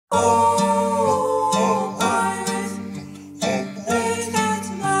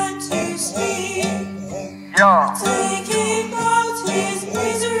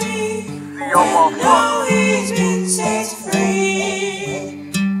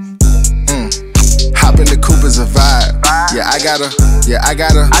in the coupe is a vibe. Yeah, I got a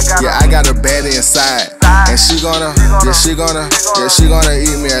baddie inside. And she gonna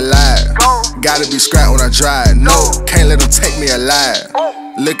eat me alive. Gotta be scrapped when I drive. No, can't let him take me alive.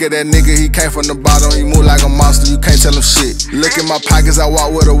 Look at that nigga, he came from the bottom, he move like a monster, you can't tell him shit. Look at my pockets, I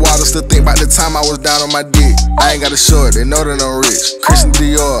walk with the water, still think about the time I was down on my dick. I ain't got a short, they know that I'm rich. Christian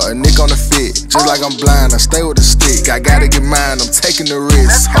Dior, a nick on the fit. Just like I'm blind, I stay with the stick. I gotta get mine, I'm taking the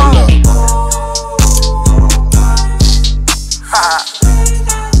risk. Hold up.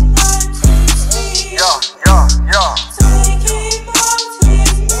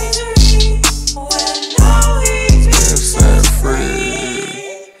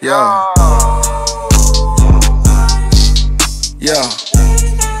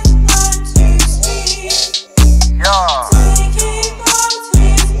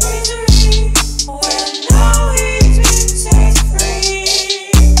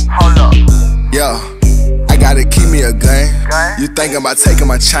 I gotta keep me a gun. You thinking about taking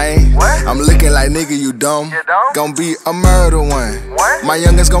my chain? I'm looking like nigga, you dumb. Gon' be a murder one. My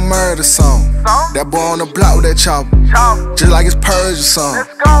youngest gon' murder some. That boy on the block with that chopper, just like it's Purge or something.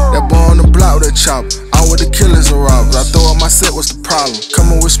 That boy on the block with that chopper. I'm with the killers and robbers. I throw up my set, what's the problem?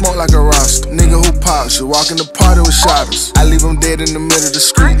 Coming with smoke like a roster. Nigga who pops, you walk in the party with shotters. I leave him dead in the middle of the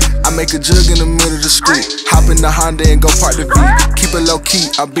street. I make a jug in the middle of the street. Hop in the Honda and go park the V. Keep it low key,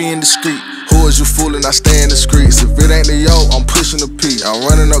 I be in the street. Who is you fooling? I stay in the streets. If it ain't the yo, I'm pushing the P. I'm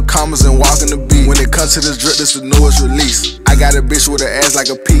running up commas and walking the beat. When it comes to this drip, this the newest release. I got a bitch with her ass like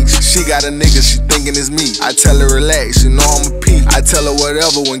a peach. She got a nigga, she thinking it's me. I tell her relax, you know I'm a P. I tell her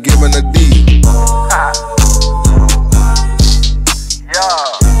whatever when giving a D.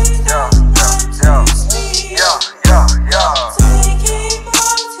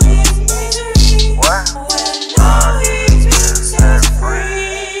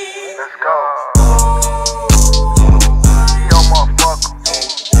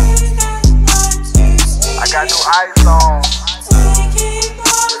 Got new ice on.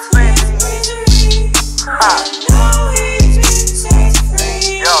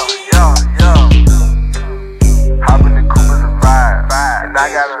 Hop in the coupe is a vibe. And I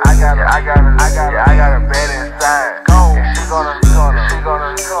got a bed inside. And she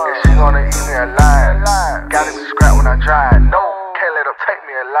gonna eat me alive. Gotta be scrapped when I drive. No, can't let her take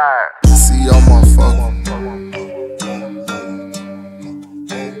me alive. See y'all motherfucker.